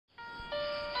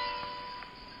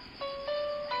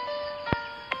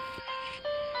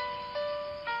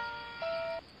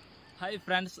Hi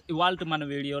friends, ఇవాల్టి మన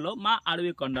వీడియోలో మా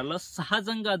అడవి కొండల్లో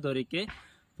సహజంగా దొరికే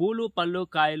పూలు పళ్ళు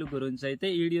కాయలు గురించి అయితే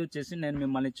వీడియో చేసి నేను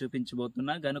మిమ్మల్ని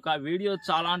చూపించబోతున్నా. కనుక ఆ వీడియో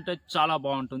చాలా అంటే చాలా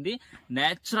బాగుంటుంది.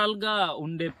 నేచురల్గా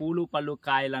ఉండే పూలు పళ్ళు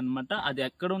కాయలు అనమాట. అది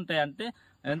ఎక్కడ ఉంటాయంటే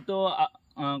ఎంతో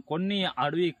కొన్ని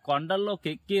అడవి కొండల్లోకి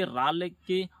ఎక్కి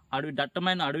రాళ్ళెక్కి అడవి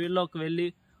దట్టమైన అడవిలోకి వెళ్ళి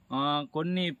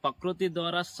కొన్ని ప్రకృతి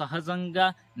ద్వారా సహజంగా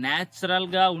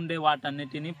న్యాచురల్గా ఉండే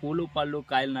వాటన్నిటిని పూలు పళ్ళు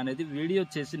కాయలను అనేది వీడియో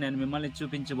చేసి నేను మిమ్మల్ని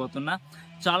చూపించబోతున్నా.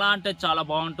 చాలా అంటే చాలా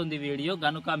బాగుంటుంది వీడియో.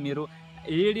 కనుక మీరు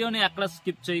ఈ వీడియోని ఎక్కడ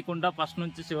స్కిప్ చేయకుండా ఫస్ట్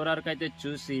నుంచి చివరి వరకు అయితే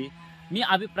చూసి మీ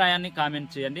అభిప్రాయాన్ని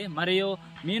కామెంట్ చేయండి. మరియు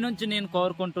మీ నుంచి నేను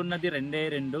కోరుకుంటున్నది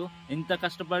రెండు, ఇంత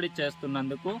కష్టపడి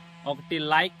చేస్తున్నందుకు ఒకటి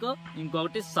లైక్,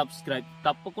 ఇంకొకటి సబ్స్క్రైబ్.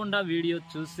 తప్పకుండా వీడియో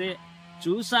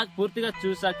పూర్తిగా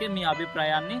చూసాకే మీ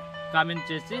అభిప్రాయాన్ని కామెంట్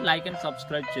చేసి లైక్ అండ్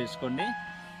సబ్స్క్రైబ్ చేసుకోండి.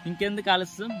 ఇంకెందుకు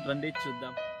ఆలస్యం, రండి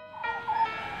చూద్దాం.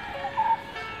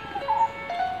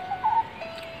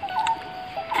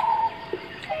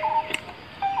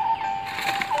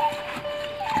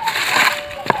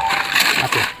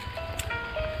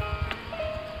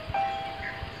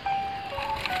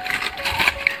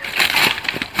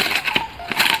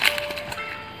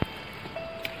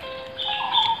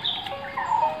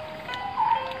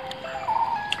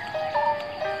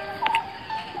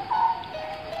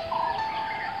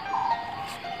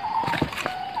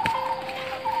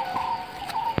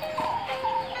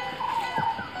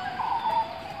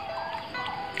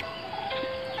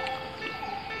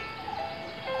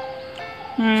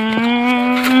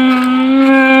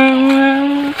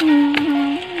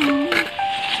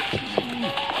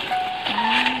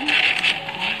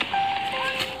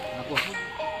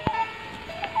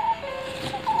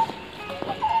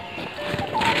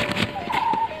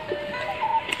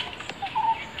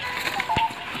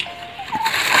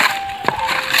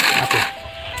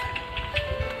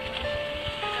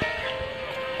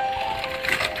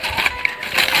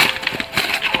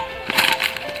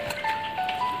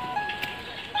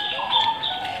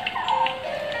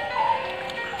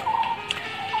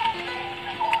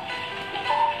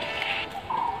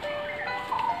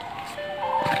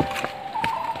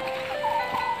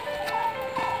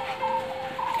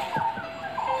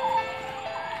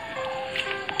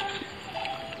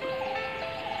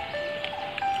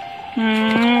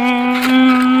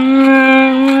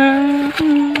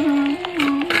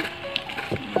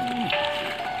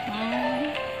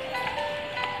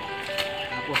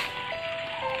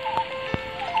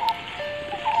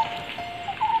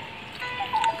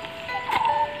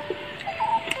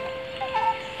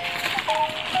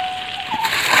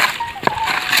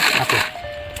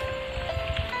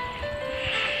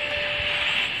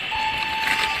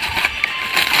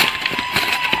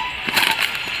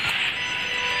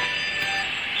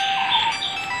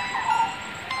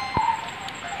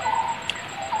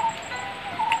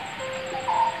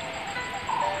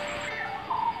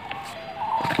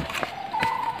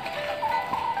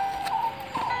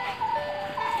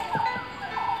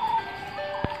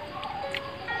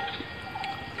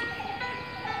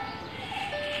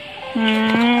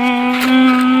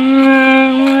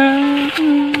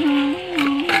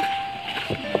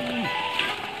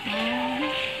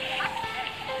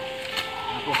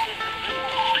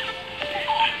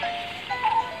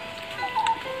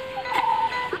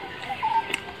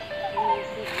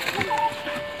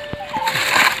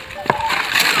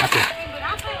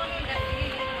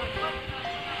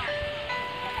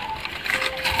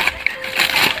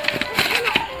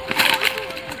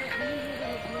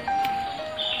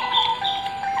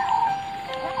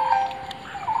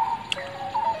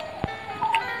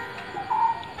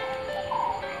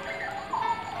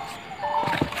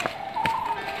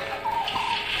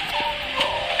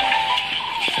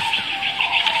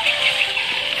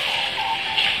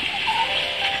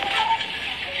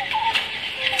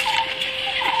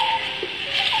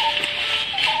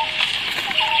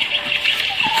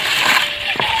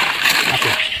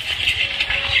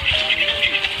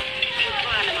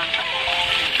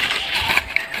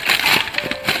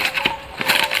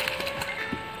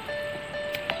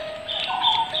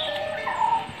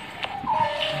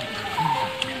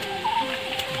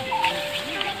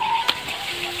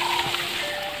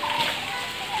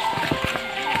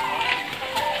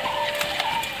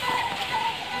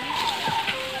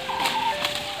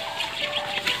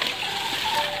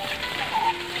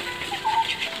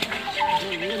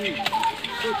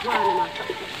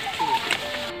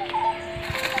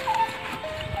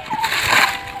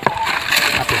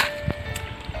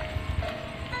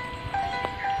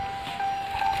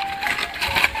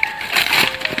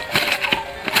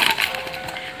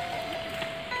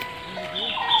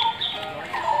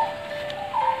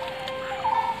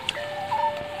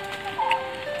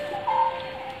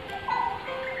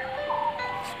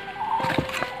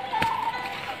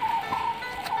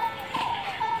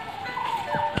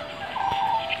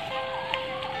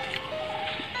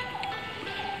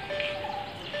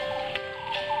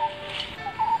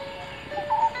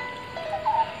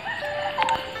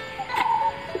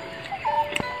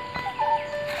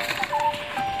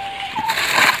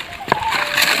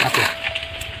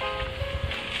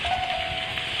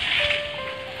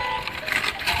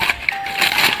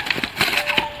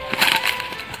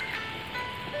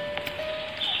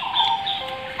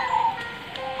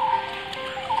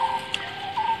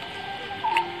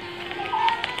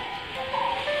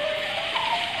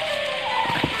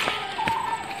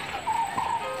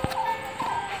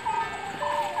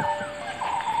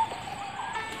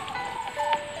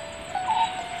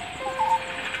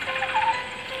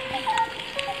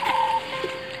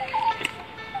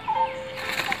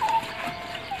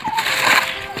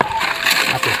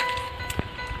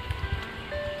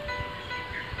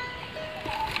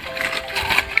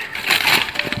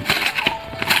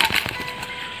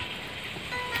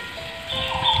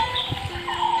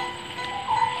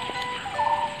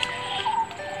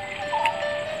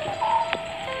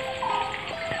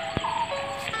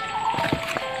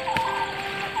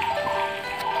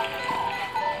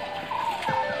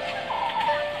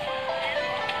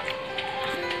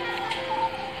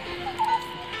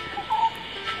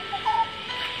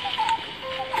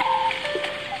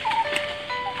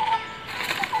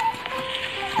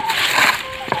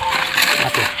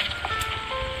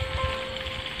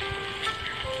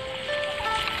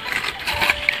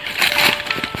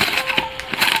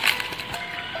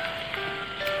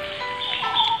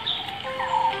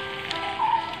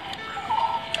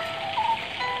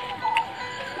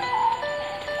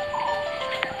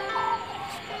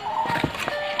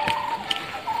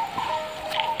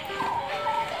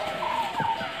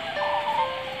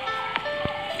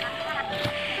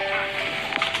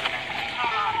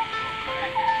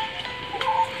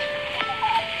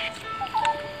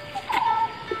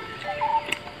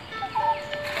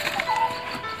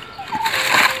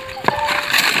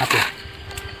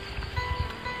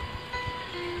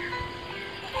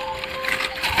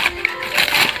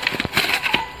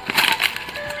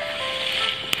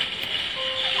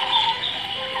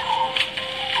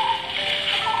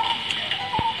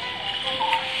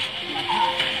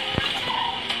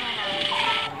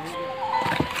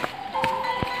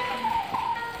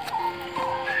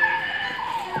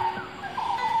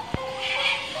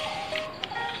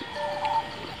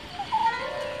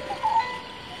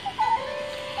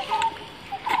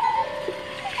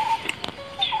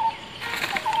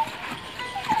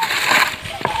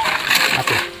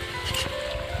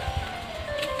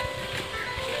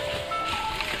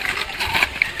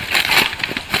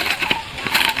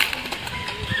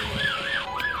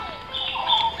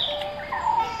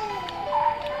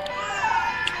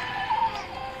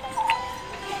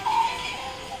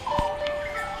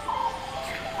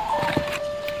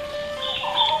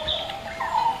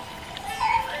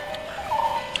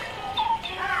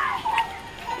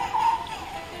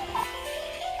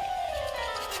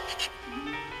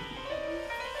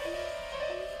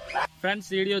 ఫ్రెండ్స్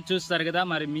వీడియో చూస్తారు కదా,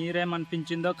 మరి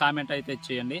మీరేమనిపించిందో కామెంట్ అయితే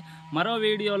చేయండి. మరో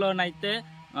వీడియోలోనైతే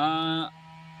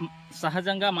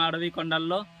సహజంగా మా అడవి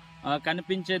కొండల్లో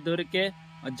కనిపించే దొరికే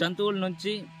జంతువుల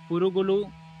నుంచి పురుగులు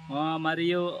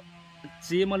మరియు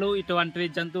చీమలు ఇటువంటివి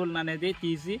జంతువులను అనేది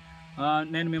తీసి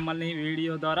నేను మిమ్మల్ని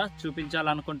వీడియో ద్వారా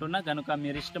చూపించాలనుకుంటున్నా. కనుక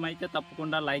మీరు ఇష్టమైతే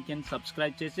తప్పకుండా లైక్ అండ్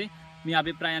సబ్స్క్రైబ్ చేసి మీ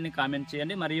అభిప్రాయాన్ని కామెంట్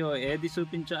చేయండి. మరియు ఏది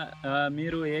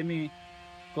మీరు ఏమి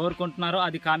కోరుకుంటున్నారో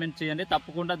అది కామెంట్ చేయండి.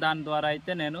 తప్పకుండా దాని ద్వారా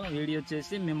అయితే నేను వీడియో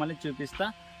చేసి మిమ్మల్ని చూపిస్తా.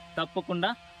 తప్పకుండా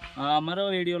మరో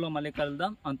వీడియోలో మళ్ళీ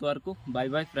కలుద్దాం. అంతవరకు బై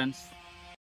బై ఫ్రెండ్స్.